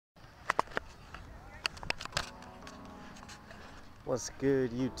What's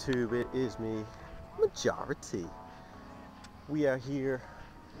good, YouTube? It is me, Majority. We are here,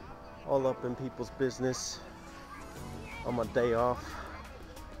 all up in people's business, on my day off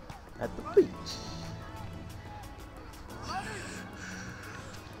at the beach.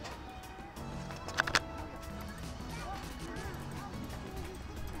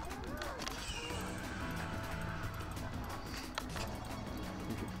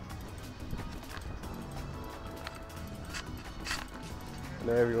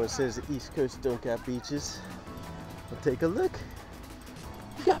 I know everyone says the East Coast don't got beaches, but take a look.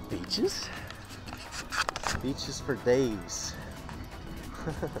 We got beaches. Beaches for days.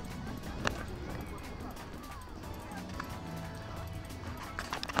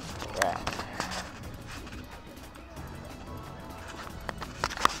 Yeah.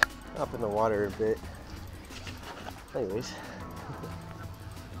 Up in the water a bit. Anyways.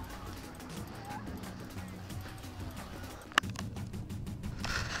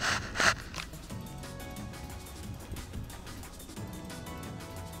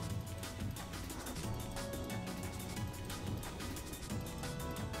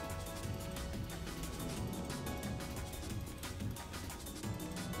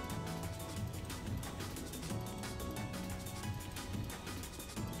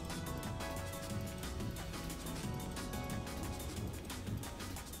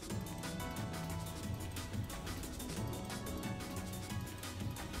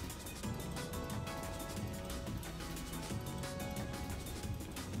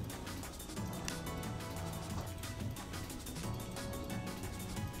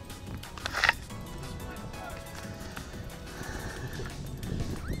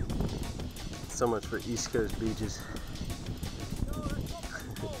 So much for East Coast beaches.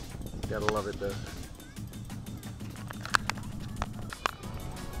 Gotta love it though.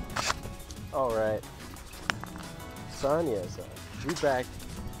 Alright. Sonya's we back.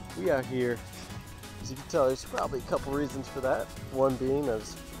 We are here. As you can tell, there's probably a couple reasons for that. One being that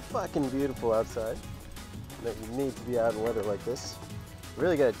it's fucking beautiful outside. And that you need to be out in weather like this. You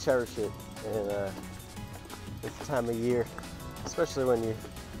really gotta cherish it in this time of year. Especially when you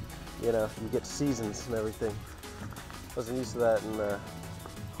get seasons and everything. Wasn't used to that in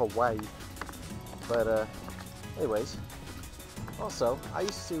Hawaii. But anyways, also, I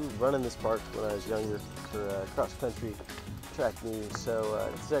used to run in this park when I was younger for cross-country track meets, so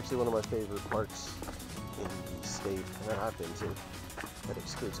it's actually one of my favorite parks in the state that I've been to. That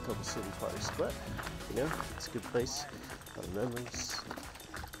excludes a couple city parks, but, it's a good place. A lot of memories.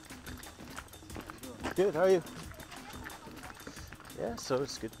 Good, how are you? Yeah, so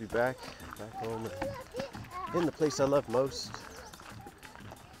it's good to be back home, in the place I love most.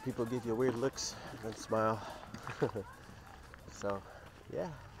 People give you weird looks and then smile. So, yeah,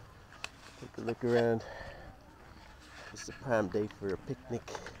 take a look around. It's a prime day for a picnic,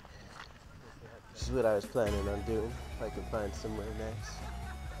 which is what I was planning on doing, if I can find somewhere nice.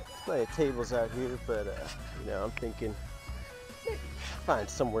 There's plenty of tables out here, but, I'm thinking find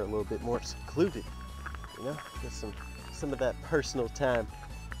somewhere a little bit more secluded, get some of that personal time.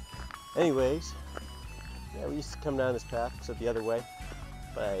 Anyways, yeah, we used to come down this path, except the other way.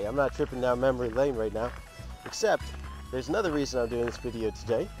 But hey, I'm not tripping down memory lane right now. Except, there's another reason I'm doing this video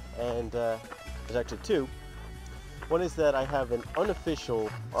today, and there's actually two. One is that I have an unofficial,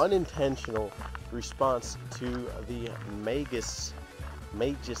 unintentional response to the Magus,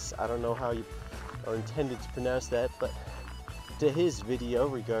 I don't know how you are intended to pronounce that, but to his video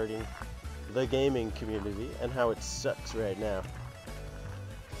regarding the gaming community and how it sucks right now.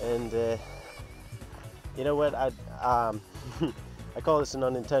 And you know what, I call this an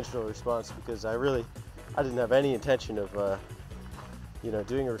unintentional response because I didn't have any intention of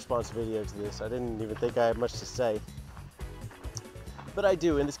doing a response video to this. I didn't even think I had much to say, but I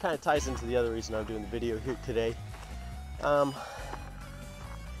do, and this kind of ties into the other reason I'm doing the video here today.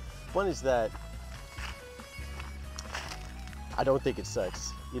 One is that I don't think it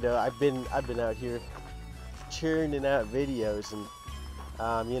sucks. I've been out here churning out videos, and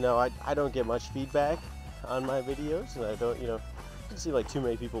I don't get much feedback on my videos, and I don't see like too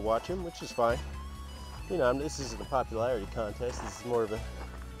many people watch them, which is fine. This isn't a popularity contest. This is more of a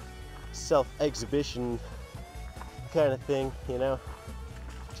self-exhibition kind of thing, trying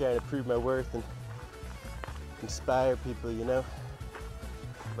to prove my worth and inspire people,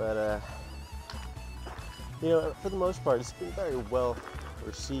 but for the most part, it's been very well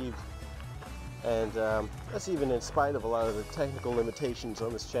received, and that's even in spite of a lot of the technical limitations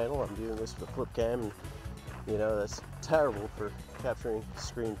on this channel. I'm doing this with a flip cam, and that's terrible for capturing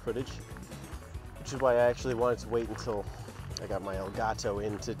screen footage, which is why I actually wanted to wait until I got my Elgato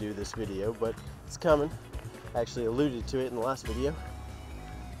in to do this video, but it's coming. Actually alluded to it in the last video.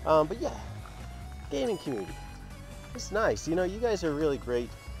 But yeah, gaming community. It's nice. You know, you guys are really great.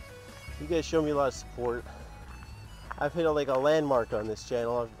 You guys show me a lot of support. I've hit like a landmark on this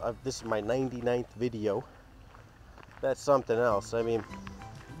channel. This is my 99th video. That's something else. I mean,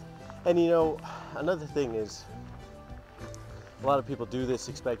 and you know, another thing is, a lot of people do this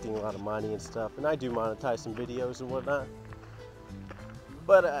expecting a lot of money and stuff, and I do monetize some videos and whatnot.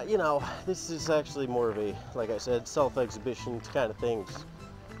 But, you know, this is actually more of a, like I said, self-exhibition kind of thing.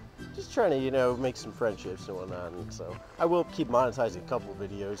 Just trying to, you know, make some friendships and whatnot. And so I will keep monetizing a couple of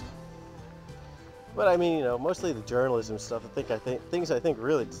videos. But I mean, you know, mostly the journalism stuff, things I think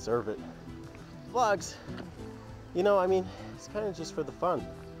really deserve it. Vlogs, you know, I mean, it's kind of just for the fun.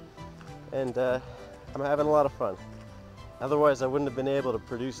 And I'm having a lot of fun. Otherwise, I wouldn't have been able to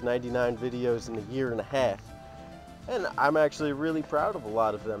produce 99 videos in a year and a half. And I'm actually really proud of a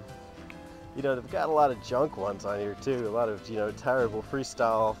lot of them. You know, they've got a lot of junk ones on here too. A lot of, you know, terrible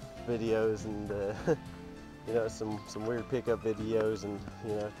freestyle videos and, you know, some weird pickup videos and,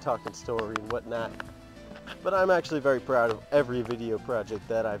 you know, talking story and whatnot. But I'm actually very proud of every video project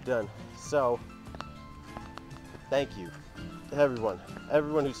that I've done. So, thank you to everyone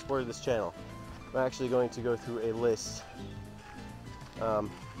who supported this channel. I'm actually going to go through a list of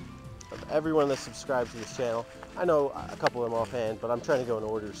everyone that subscribed to this channel. I know a couple of them offhand, but I'm trying to go in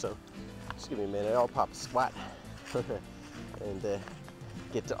order, so just give me a minute. I'll pop a squat and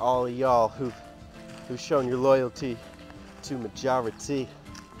get to all of y'all who've shown your loyalty to majority.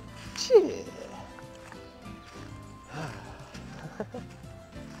 Cheee.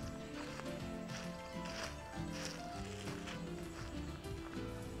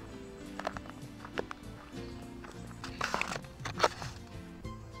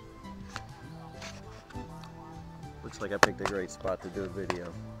 Looks like I picked a great spot to do a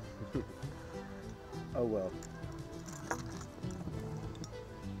video. Oh well.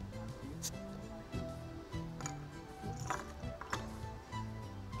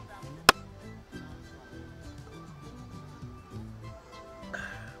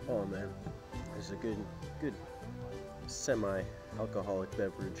 Oh man, this is a good semi-alcoholic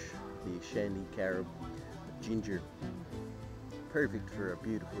beverage, the Shawne carob ginger. Perfect for a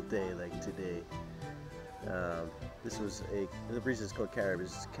beautiful day like today. This was the reason it's called carob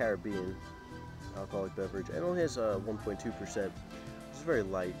is it's Caribbean alcoholic beverage. It only has 1.2%, which is very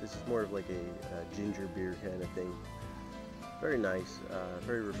light. This is more of like a ginger beer kind of thing. Very nice,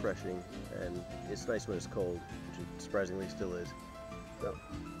 very refreshing, and it's nice when it's cold, which it surprisingly still is. So,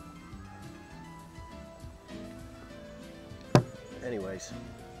 anyways,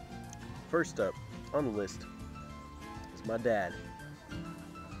 first up on the list is my dad.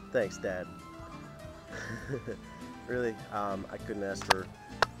 Thanks, Dad. Really, I couldn't ask for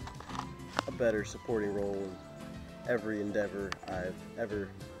a better supporting role in every endeavor I've ever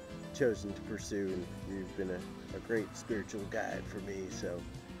chosen to pursue, and you've been a great spiritual guide for me, so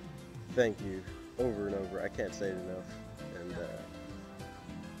thank you over and over. I can't say it enough. And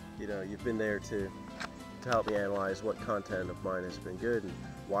you know, you've been there to help me analyze what content of mine has been good and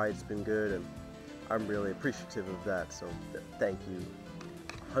why it's been good, and I'm really appreciative of that, so thank you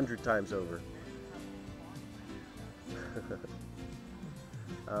 100 times over.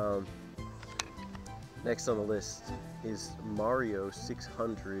 Next on the list is Mario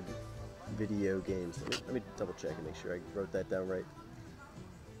 600 video games. Let me double check and make sure I wrote that down right.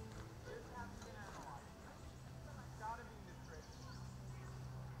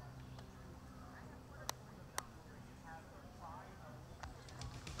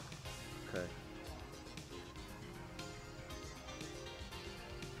 Okay.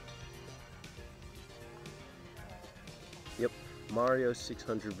 Yep, Mario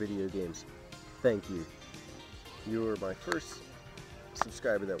 600 video games. Thank you. You were my first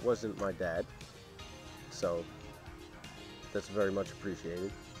subscriber that wasn't my dad, so that's very much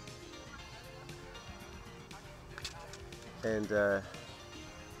appreciated. And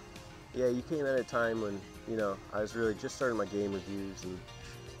yeah, you came at a time when, you know, I was really just starting my game reviews, and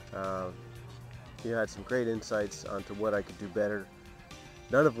you had some great insights onto what I could do better,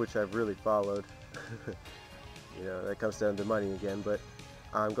 none of which I've really followed. You know, that comes down to money again, but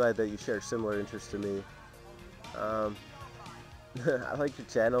I'm glad that you share similar interests to me. I like your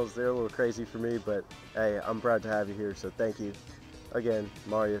channels. They're a little crazy for me, but hey, I'm proud to have you here, so thank you. Again,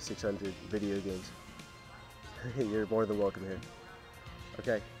 Mario 600 video games. You're more than welcome here.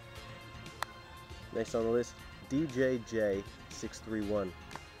 Okay. Next on the list, DJJ631.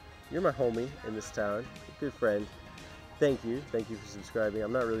 You're my homie in this town, a good friend. Thank you for subscribing.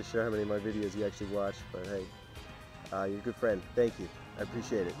 I'm not really sure how many of my videos you actually watch, but hey, you're a good friend. Thank you. I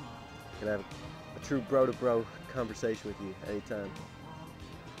appreciate it. Can I have a true bro-to-bro conversation with you anytime.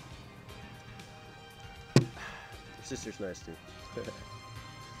 Your sister's nice too.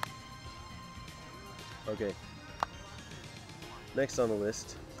 Okay. Next on the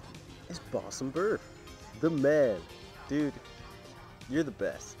list is BawesomeBurf, the man. Dude, you're the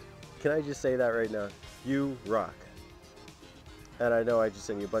best. Can I just say that right now? You rock. And I know I just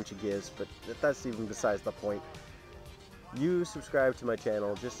sent you a bunch of gifts, but that's even besides the point. You subscribed to my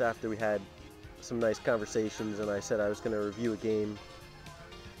channel just after we had some nice conversations, and I said I was going to review a game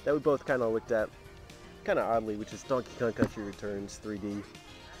that we both kind of looked at kind of oddly, which is Donkey Kong Country Returns 3D.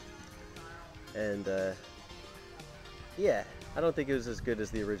 And yeah, I don't think it was as good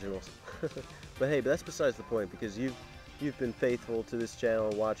as the originals. But hey, that's besides the point, because you've been faithful to this channel,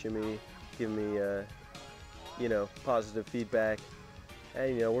 watching me, giving me you know, positive feedback,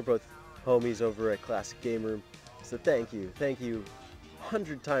 and you know, we're both homies over at Classic Game Room, so thank you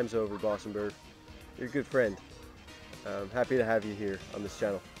 100 times over, BawesomeBurf. You're a good friend. I'm happy to have you here on this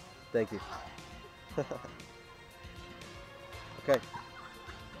channel. Thank you. Okay,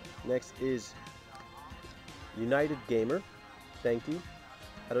 next is UnitedGamer. Thank you.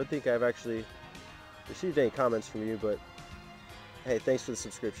 I don't think I've actually received any comments from you, but hey, thanks for the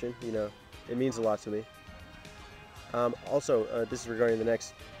subscription. You know, it means a lot to me. Also, this is regarding the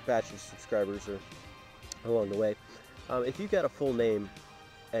next batch of subscribers or along the way. If you got a full name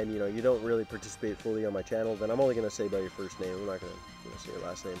and you know you don't really participate fully on my channel, then I'm only going to say by your first name. I'm not going to say your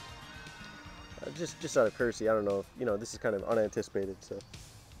last name. Just out of courtesy. I don't know if, you know, this is kind of unanticipated, so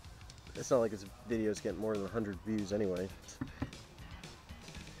it's not like this video's getting more than 100 views anyway.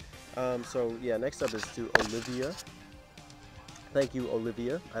 So yeah, next up is to Olivia. Thank you,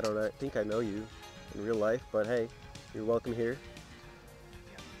 Olivia. I don't think I know you in real life, but hey, you're welcome here.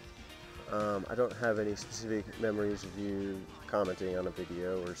 I don't have any specific memories of you commenting on a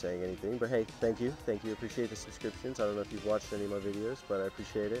video or saying anything, but hey, thank you, appreciate the subscriptions. I don't know if you've watched any of my videos, but I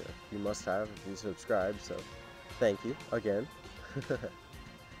appreciate it. You must have if you subscribe, so thank you again.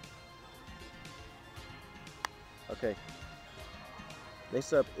 Okay,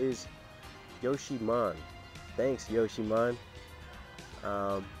 next up is YoshiMon. Thanks, YoshiMon.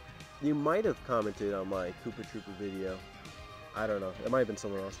 You might have commented on my Koopa Troopa video. I don't know, it might have been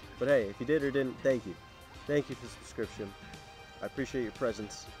someone else, but hey, if you did or didn't, thank you for the subscription. I appreciate your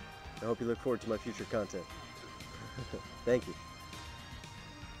presence. I hope you look forward to my future content. Thank you.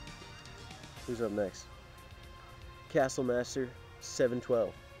 Who's up next? Castlemaster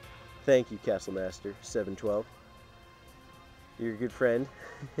 712. Thank you, Castlemaster 712. You're a good friend.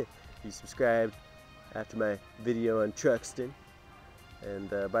 You subscribed after my video on Truxton. And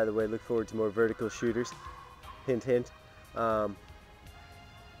by the way, look forward to more vertical shooters. Hint, hint. Yeah,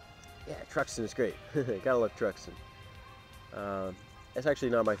 Truxton is great. Gotta love Truxton. It's actually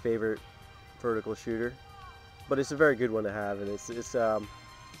not my favorite vertical shooter, but it's a very good one to have, and it's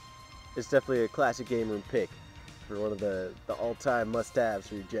definitely a classic game room pick for one of the all-time must-haves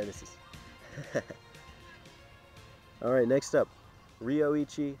for your Genesis. All right, next up,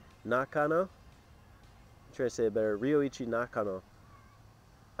 RyouichiNakano. I'm trying to say it better. RyouichiNakano.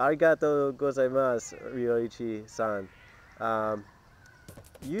 Arigatou gozaimasu, Ryouichi-san.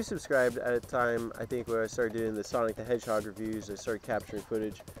 You subscribed at a time, I think, where I started doing the Sonic the Hedgehog reviews. I started capturing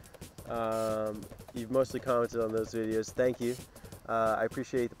footage. You've mostly commented on those videos. Thank you. I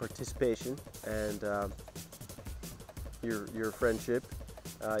appreciate the participation and your friendship.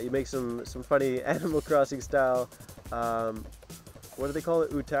 You make some funny Animal Crossing style, what do they call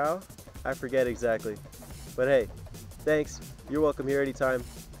it? Utao? I forget exactly. But hey, thanks. You're welcome here anytime.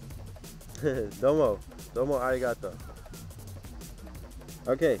 Domo arigato.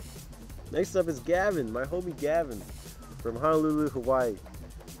 Okay, next up is Gavin, my homie Gavin from Honolulu, Hawaii.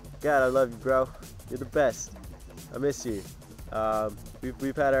 God, I love you, bro. You're the best. I miss you.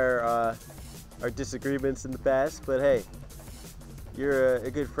 We've had our disagreements in the past, but hey, you're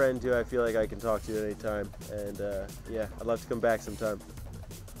a good friend who I feel like I can talk to at any time. And yeah, I'd love to come back sometime.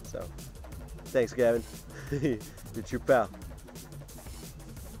 So, thanks, Gavin. You're a true pal.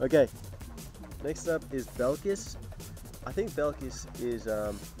 Okay, next up is Belkis. I think Belkis is,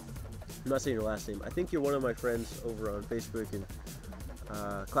 I'm not saying your last name. I think you're one of my friends over on Facebook and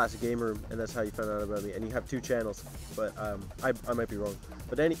Classic Game Room, and that's how you found out about me. And you have 2 channels, but I might be wrong.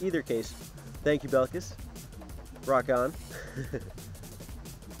 But in either case, thank you, Belkis. Rock on.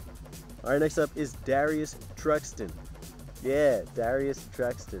 All right, next up is Darius Truxton. Yeah, Darius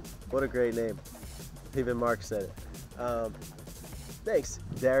Truxton. What a great name. Even Mark said it. Thanks,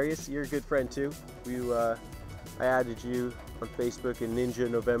 Darius. You're a good friend too. I added you on Facebook in Ninja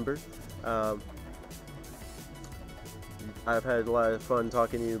November. I've had a lot of fun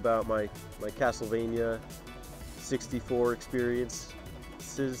talking to you about my Castlevania 64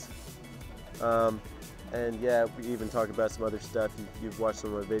 experiences. And yeah, we even talk about some other stuff. You've watched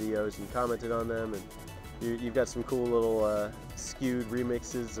some of my videos and commented on them, and you've got some cool little skewed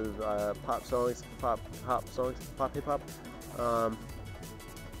remixes of pop songs, pop hip hop.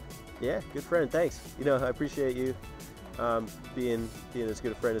 Yeah, good friend. Thanks. You know, I appreciate you being as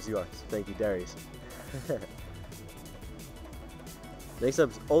good a friend as you are. So thank you, Darius. Next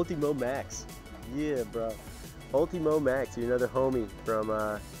up is ultimomax. Yeah, bro. ultimomax, you're another homie from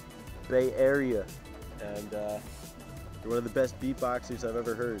Bay Area, and you're one of the best beatboxers I've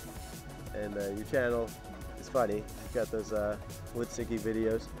ever heard. And your channel is funny. You've got those lip syncing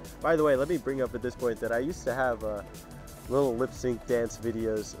videos. By the way, let me bring up at this point that I used to have little lip sync dance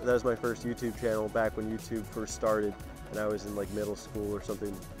videos. That was my first YouTube channel back when YouTube first started, and I was in like middle school or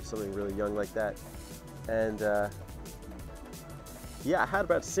something really young like that. And yeah, I had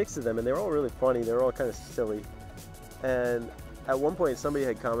about 6 of them, and they were all really funny. They were all kind of silly. And at one point, somebody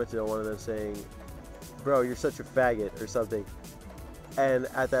had commented on one of them saying, "Bro, you're such a faggot," or something. And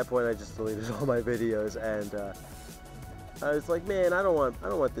at that point, I just deleted all my videos, and I was like, man, I don't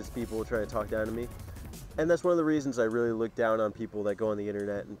want these people trying to talk down to me. And that's one of the reasons I really look down on people that go on the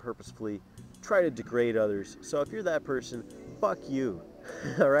internet and purposefully try to degrade others. So if you're that person, fuck you.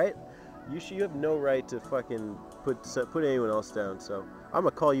 All right? You have no right to fucking put anyone else down. So I'm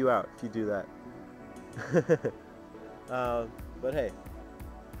gonna call you out if you do that. But hey,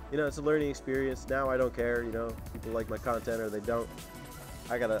 you know, it's a learning experience. Now I don't care. You know, people like my content or they don't.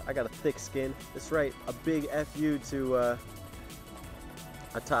 I got a thick skin. That's right. A big FU to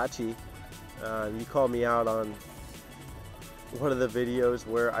Itachi. You called me out on one of the videos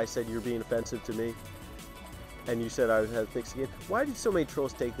where I said you're being offensive to me, and you said I had thick skin. Why do so many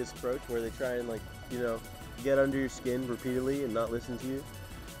trolls take this approach where they try and, like, you know, get under your skin repeatedly and not listen to you?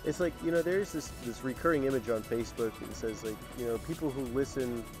 It's like, you know, there's this recurring image on Facebook that says, like, you know, people who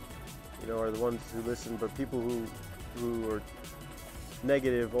listen, you know, are the ones who listen, but people who are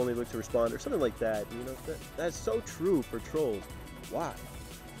negative only look to respond, or something like that. You know, that's so true for trolls. Why?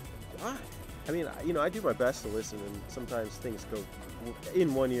 I mean, you know, I do my best to listen, and sometimes things go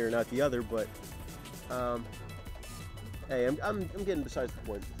in one ear, not the other. But hey, I'm getting besides the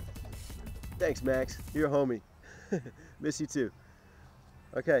point. Thanks, Max. You're a homie. Miss you too.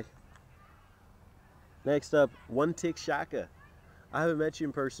 Okay. Next up, OneTickShaka. I haven't met you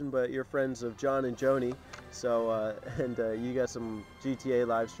in person, but you're friends of John and Joni. So, and you got some GTA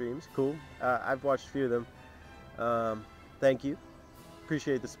live streams. Cool. I've watched a few of them. Thank you.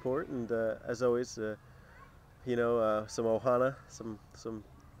 Appreciate the support. And as always, you know, some Ohana, some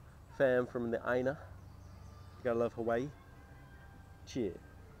fam from the Aina. You gotta love Hawaii. Cheer.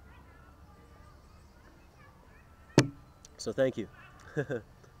 So thank you.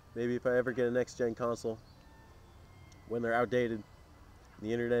 Maybe if I ever get a next gen console, when they're outdated,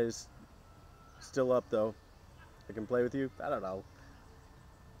 the internet is still up though, I can play with you. I don't know.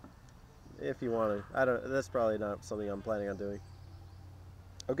 If you want to. That's probably not something I'm planning on doing.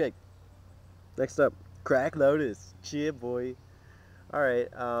 Okay. Next up, cRACKLOTUS. Cheer, boy. Alright,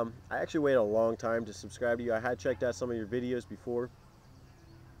 I actually waited a long time to subscribe to you. I had checked out some of your videos before,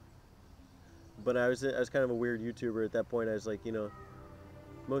 but I was kind of a weird YouTuber at that point. I was like, you know,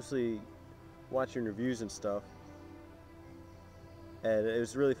 mostly watching reviews and stuff. And it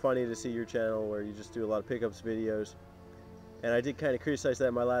was really funny to see your channel where you just do a lot of pickups videos. And I did kind of criticize that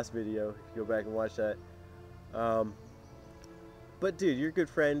in my last video, if you go back and watch that. But dude, you're a good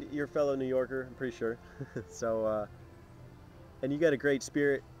friend. You're a fellow New Yorker, I'm pretty sure. So, and you got a great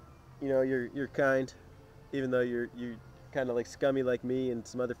spirit. You know, you're kind, even though you're kind of like scummy like me and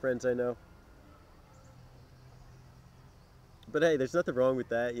some other friends I know. But hey, there's nothing wrong with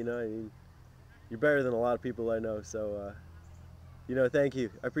that, you know. I mean, you're better than a lot of people I know, so you know, thank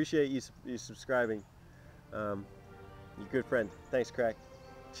you. I appreciate you subscribing. You're a good friend. Thanks, Crack.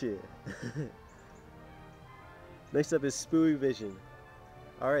 Cheer. Next up is spooievision.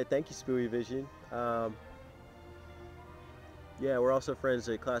 Alright, thank you, spooievision. Yeah, we're also friends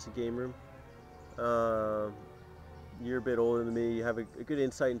at Classic Game Room. You're a bit older than me. You have a good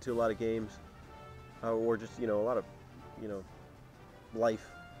insight into a lot of games. Or just, you know, a lot of, you know,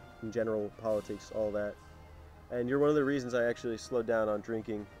 life in general, politics, all that. And you're one of the reasons I actually slowed down on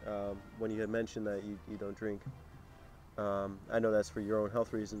drinking when you had mentioned that you don't drink. I know that's for your own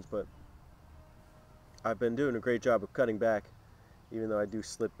health reasons, but I've been doing a great job of cutting back, even though I do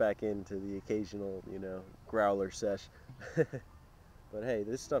slip back into the occasional, you know, growler sesh. But hey,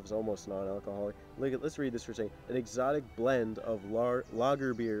 this stuff is almost non-alcoholic. Let's read this for a second. An exotic blend of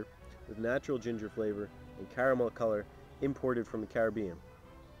lager beer with natural ginger flavor and caramel color imported from the Caribbean.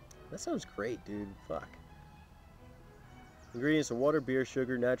 That sounds great, dude. Fuck. Ingredients are water, beer,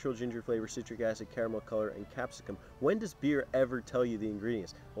 sugar, natural ginger flavor, citric acid, caramel color, and capsicum. When does beer ever tell you the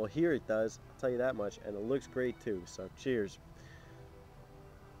ingredients? Well, here it does. I'll tell you that much. And it looks great, too. So, cheers.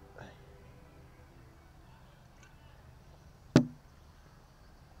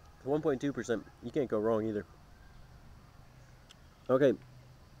 1.2%. You can't go wrong either. Okay.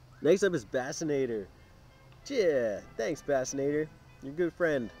 Next up is Basinator. Yeah. Thanks, Basinator. You're a good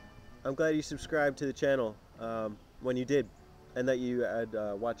friend. I'm glad you subscribed to the channel when you did. And that you had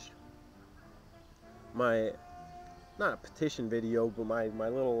watched my, not a petition video, but my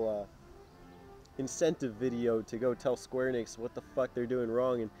little incentive video to go tell Square Enix what the fuck they're doing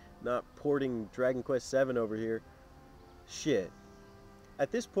wrong and not porting Dragon Quest VII over here. Shit.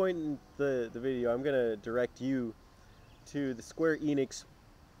 At this point in the video, I'm going to direct you to the Square Enix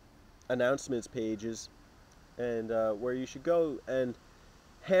announcements pages and where you should go and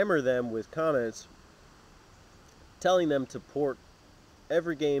hammer them with comments telling them to port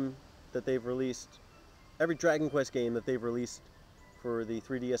every game that they've released, every Dragon Quest game that they've released for the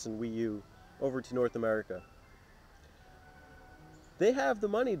 3DS and Wii U over to North America. They have the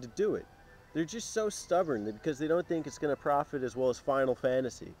money to do it. They're just so stubborn because they don't think it's going to profit as well as Final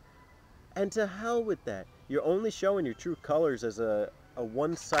Fantasy. And to hell with that. You're only showing your true colors as a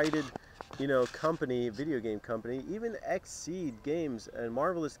one-sided, you know, company, video game company. Even Xseed Games and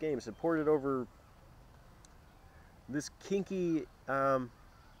Marvelous Games have ported over this kinky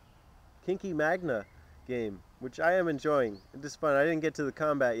Magna game, which I am enjoying. It is fun. I didn't get to the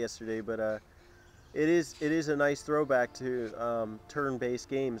combat yesterday, but it is a nice throwback to turn-based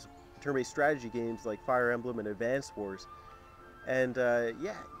games, turn-based strategy games like Fire Emblem and Advance Wars. And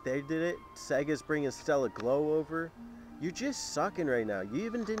yeah, they did it. Sega's bringing Stella Glow over. You're just sucking right now. You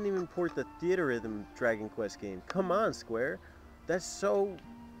even didn't even port the Theater Rhythm Dragon Quest game. Come on, Square. That's so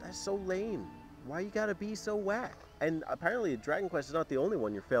lame. Why you gotta be so whack? And apparently Dragon Quest is not the only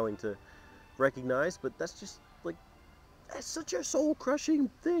one you're failing to recognize, but that's just like, that's such a soul-crushing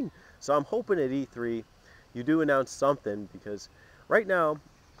thing. So I'm hoping at E3 you do announce something, because right now,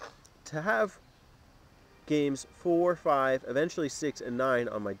 to have games 4, 5, eventually 6 and 9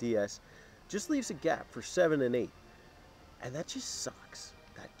 on my DS just leaves a gap for 7 and 8. And that just sucks.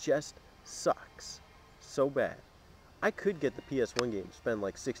 That just sucks so bad. I could get the PS1 game, spend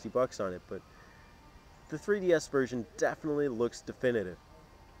like 60 bucks on it, but the 3DS version definitely looks definitive.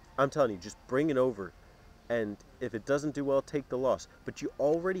 I'm telling you, just bring it over, and if it doesn't do well, take the loss. But you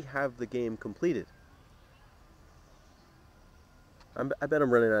already have the game completed. I bet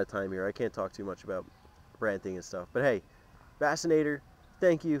I'm running out of time here. I can't talk too much about ranting and stuff. But hey, Basinator,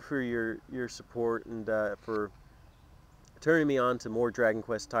 thank you for your support and for turning me on to more Dragon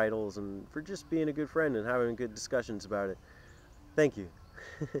Quest titles and for just being a good friend and having good discussions about it. Thank you.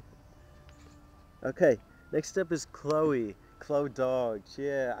 Okay, next up is Chloe. Chloe Dog.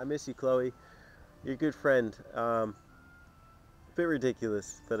 Yeah, I miss you, Chloe. You're a good friend. Bit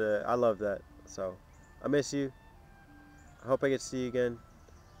ridiculous, but I love that. So, I miss you. I hope I get to see you again,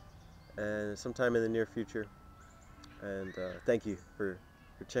 and sometime in the near future. And thank you for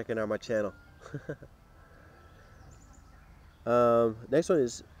checking out my channel. Next one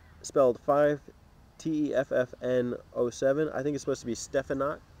is spelled 5TEFFN07. I think it's supposed to be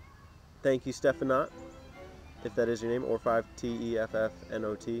Stefanot. Thank you, Stefanot, if that is your name, or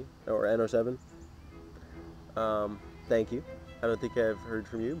 5TEFFNOT, or N07. Thank you. I don't think I've heard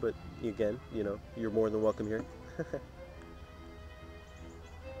from you, but again, you know, you're more than welcome here.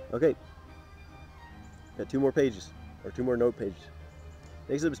 Okay. Got 2 more pages, or 2 more note pages.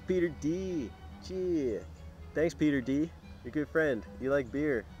 Next up is Peter D. Cheee. Thanks, Peter D. You're a good friend. You like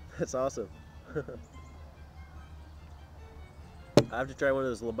beer. That's awesome. I have to try one of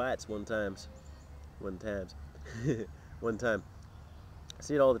those Labatt's one time. I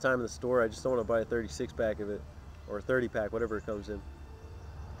see it all the time in the store. I just don't want to buy a 36 pack of it, or a 30 pack, whatever it comes in.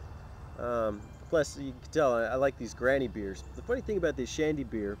 Plus, you can tell I like these granny beers. The funny thing about this shandy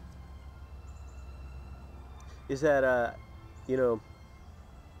beer is that you know,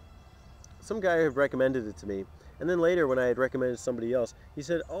 some guy had recommended it to me, and then later when I had recommended somebody else, he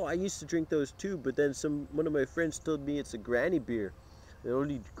said, "Oh, I used to drink those too, but then one of my friends told me it's a granny beer. And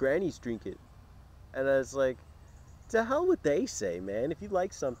only grannies drink it." And I was like, to hell what they say, man. If you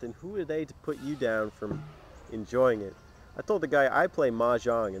like something, who are they to put you down from enjoying it? I told the guy I play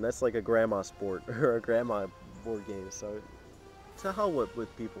Mahjong, and that's like a grandma sport, or a grandma board game, so to hell what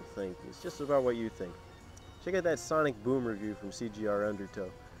people think. It's just about what you think. Check out that Sonic Boom review from CGR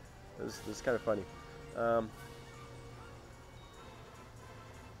Undertow. It was kind of funny. But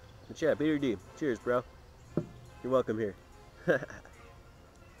yeah, Peter D, cheers, bro. You're welcome here.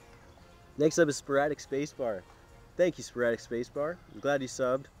 Next up is SporadicSpacebar. Thank you, SporadicSpacebar. I'm glad you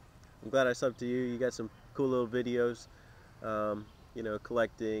subbed. I'm glad I subbed to you. You got some cool little videos, you know,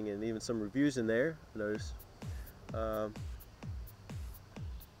 collecting, and even some reviews in there, I noticed. Yeah,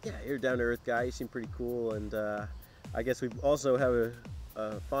 you're a down-to-earth guy. You seem pretty cool, and I guess we also have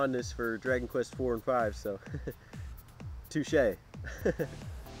a fondness for Dragon Quest 4 and 5, so touche.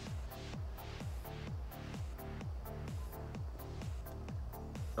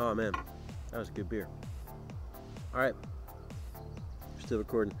 Oh man, that was a good beer. All right, we're still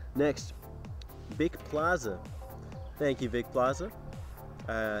recording. Next, Vic Plaza. Thank you, Vic Plaza.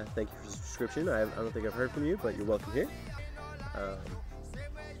 Thank you for the subscription. I don't think I've heard from you, but you're welcome here.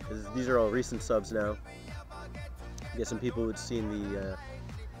 These are all recent subs now. I guess some people would seen the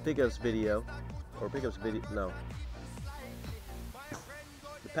pickups video, or pickups video, no.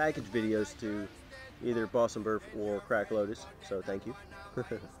 The package videos to either BawesomeBurf or cRACKLOTUS, so thank you.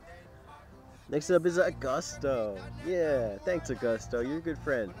 Next up is Agosto. Yeah, thanks Agosto, you're a good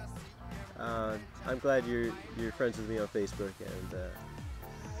friend. I'm glad you're friends with me on Facebook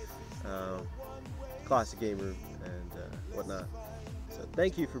and Classic Gamer and whatnot. So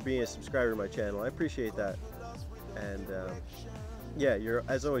thank you for being a subscriber to my channel. I appreciate that. And yeah,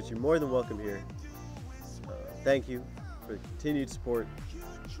 as always, you're more than welcome here. Thank you for the continued support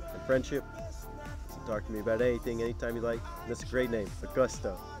and friendship. You can talk to me about anything, anytime you like. That's a great name,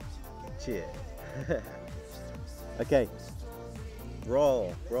 Agosto. Cheers. Okay.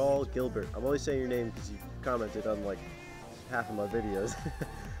 Raul Gilbert. I'm only saying your name because you commented on like half of my videos.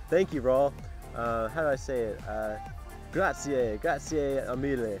 Thank you, Raul. How do I say it? Grazie a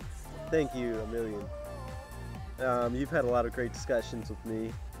mille. Thank you a million. You've had a lot of great discussions with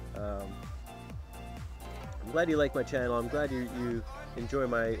me. I'm glad you like my channel. I'm glad you enjoy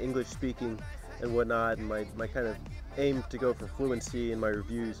my English speaking and whatnot, and my kind of aim to go for fluency in my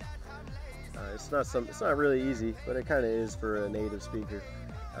reviews. It's not really easy, but it kind of is for a native speaker.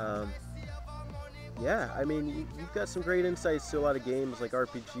 Yeah, I mean, you've got some great insights to a lot of games like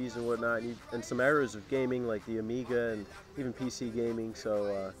RPGs and whatnot, and some eras of gaming like the Amiga and even PC gaming.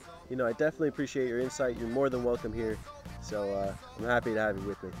 So, you know, I definitely appreciate your insight. You're more than welcome here. So, I'm happy to have you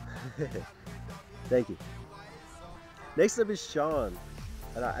with me. Thank you. Next up is Shawne.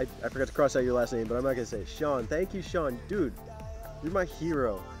 And I forgot to cross out your last name, but I'm not going to say it. Shawne. Thank you, Shawne. Dude, you're my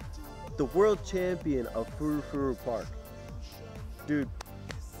hero. The world champion of Furu Furu Park. Dude,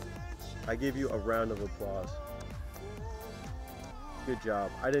 I give you a round of applause. Good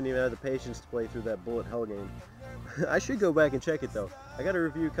job. I didn't even have the patience to play through that bullet hell game. I should go back and check it though. I got a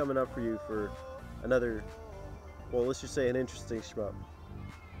review coming up for you for another, well, let's just say an interesting shmup.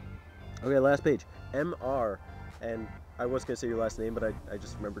 Okay, last page. MR. And I was going to say your last name, but I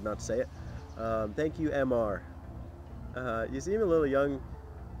just remembered not to say it. Thank you, MR. You seem a little young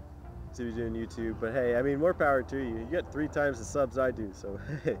to be doing YouTube, but hey, I mean, more power to you. You get 3 times the subs I do, so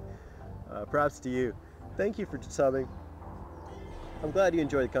hey, props to you. Thank you for subbing. I'm glad you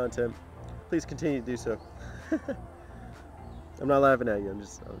enjoy the content. Please continue to do so. I'm not laughing at you, I'm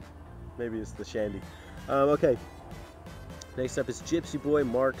just, maybe it's the shandy. Okay, next up is Gypsy Boy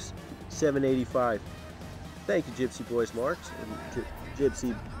Marks 785. Thank you, Gypsy Boys Marks.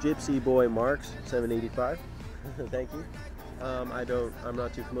 Gypsy Boy Marks 785. Thank you. I'm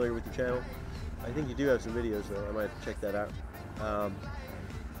not too familiar with your channel. I think you do have some videos though. I might check that out.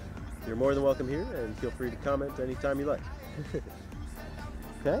 You're more than welcome here, and feel free to comment anytime you like.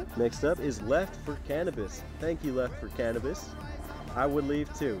 Okay, next up is Left for Cannabis. Thank you, Left for Cannabis. I would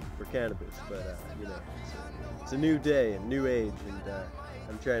leave too for cannabis, but you know, it's a new day and new age, and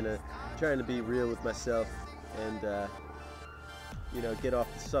I'm trying to be real with myself and you know, get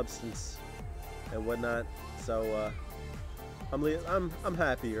off the substance and whatnot. So I'm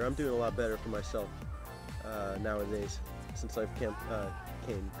happier. I'm doing a lot better for myself nowadays since I've come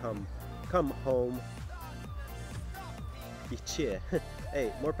home. Yeah.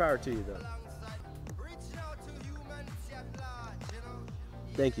 Hey, more power to you though.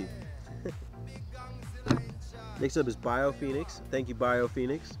 Thank you. Next up is BioPheonix. Thank you,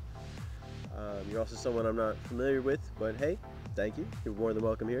 BioPheonix. You're also someone I'm not familiar with, but hey, thank you. You're more than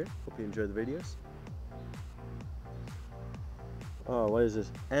welcome here. Hope you enjoy the videos. Oh, what is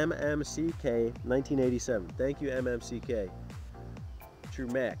this? MMCK 1987. Thank you, MMCK. True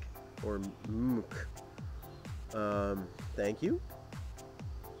Mac or Mook. Thank you.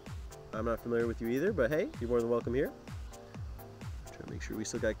 I'm not familiar with you either, but hey, you're more than welcome here. Trying to make sure we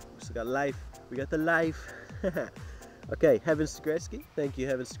still got life. We got the life. Okay, heavenstogretzky. Thank you,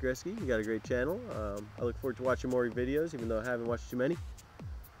 heavenstogretzky. You got a great channel. I look forward to watching more of your videos, even though I haven't watched too many.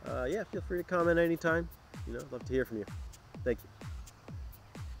 Yeah, feel free to comment anytime. You know, love to hear from you. Thank you.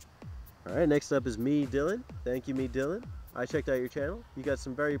 All right, next up is MiiDylan. Thank you, MiiDylan. I checked out your channel. You got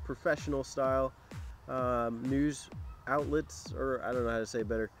some very professional style news outlets, or I don't know how to say it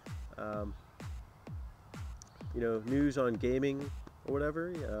better. You know, news on gaming or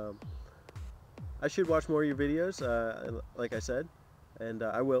whatever. I should watch more of your videos, like I said, and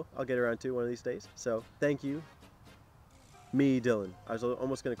I will. I'll get around to it one of these days. So thank you, MiiDylan. I was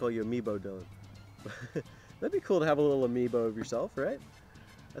almost going to call you Amiibo Dylan. That'd be cool to have a little amiibo of yourself, right?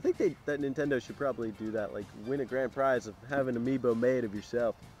 I think that Nintendo should probably do that, like win a grand prize of having an amiibo made of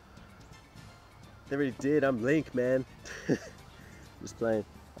yourself. They already did. I'm Link, man. Just playing.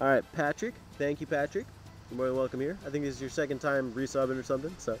 All right, Patrick. Thank you, Patrick. You're more than welcome here. I think this is your second time resubbing or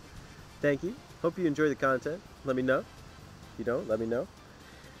something, so thank you. Hope you enjoy the content. Let me know. If you don't, let me know.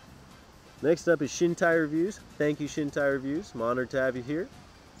 Next up is Shintai Reviews. Thank you, Shintai Reviews. I'm honored to have you here.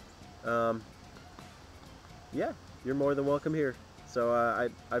 Yeah, you're more than welcome here. So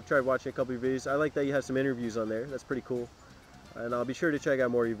I've tried watching a couple of your videos. I like that you have some interviews on there. That's pretty cool. And I'll be sure to check out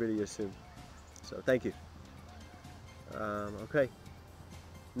more of your videos soon. So thank you. Okay.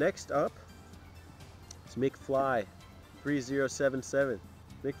 Next up is McFly 3077.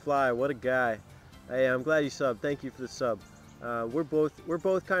 McFly, what a guy. Hey, I'm glad you subbed. Thank you for the sub. We're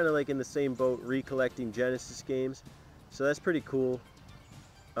both kind of like in the same boat, recollecting Genesis games. So that's pretty cool.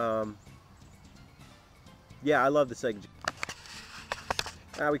 Yeah, I love the Sega.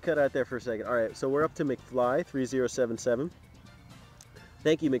 We cut out there for a second. Alright, so we're up to McFly 3077.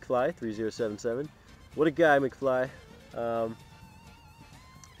 Thank you, McFly 3077. What a guy, McFly.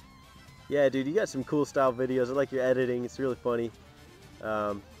 Yeah, dude, you got some cool style videos. I like your editing. It's really funny.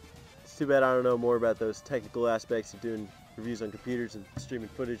 It's too bad I don't know more about those technical aspects of doing reviews on computers and streaming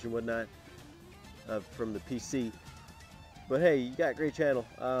footage and whatnot from the PC. But hey, you got a great channel.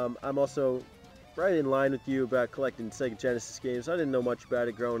 I'm also right in line with you about collecting Sega Genesis games. I didn't know much about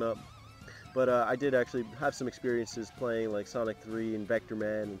it growing up, but I did actually have some experiences playing like Sonic 3 and Vector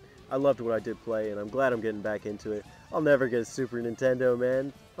Man, and I loved what I did play, and I'm glad I'm getting back into it. I'll never get a Super Nintendo,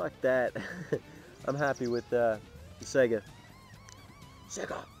 man. Fuck that. I'm happy with the Sega.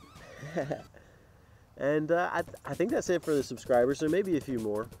 And I think that's it for the subscribers. There may be a few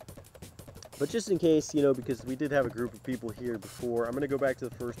more. But just in case, you know, because we did have a group of people here before, I'm going to go back to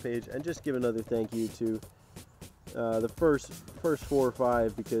the first page and just give another thank you to the first 4 or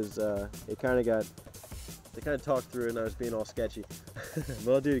 5, because they kind of talked through it and I was being all sketchy.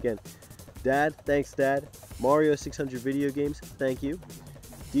 But I'll do it again. Dad, thanks Dad. Mario 600 Video Games, thank you.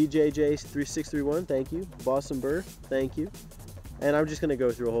 DJJ3631, thank you. BawesomeBurf, thank you. And I'm just going to go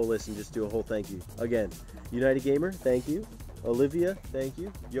through a whole list and just do a whole thank you. Again, UnitedGamer, thank you. Olivia, thank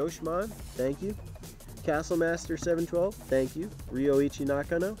you. YoshiMon, thank you. Castlemaster712, thank you.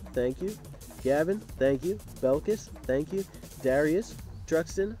 RyouichiNakano, thank you. Gavin, thank you. Belkis, thank you. Darius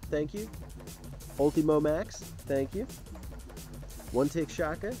Truxton, thank you. ultimomax, thank you.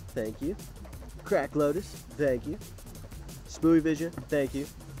 OneTickShaka, thank you. cRACKLOTUS, thank you. spooievision, thank you.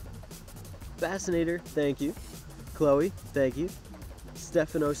 Basinator, thank you. Chloe, thank you.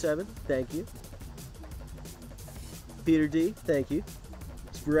 Stefan07, thank you. Peter D, thank you.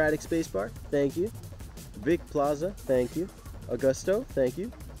 SporadicSpacebar, thank you. Vic Plaza, thank you. Agosto, thank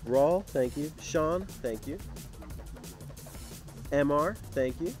you. Raul, thank you. Shawne, thank you. MR,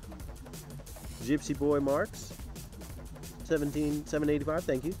 thank you. Gypsy Boy Marks, 785,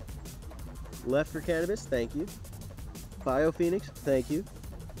 thank you. Left for Cannabis, thank you. BioPheonix, thank you.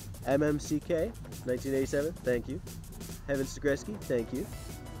 MMCK, 1987, thank you. heavenstogretzky, thank you.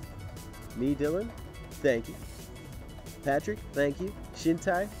 MiiDylan, thank you. Patrick, thank you.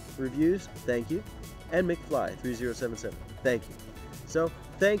 Shintai Reviews, thank you. And McFly 3077, thank you. So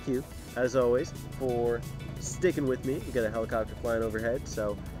thank you, as always, for sticking with me. We got a helicopter flying overhead,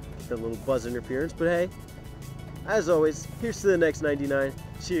 so get that little buzz interference. But hey, as always, here's to the next 99.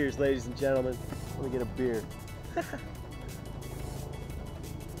 Cheers, ladies and gentlemen. Let me get a beer.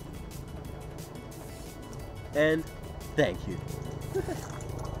 And thank you.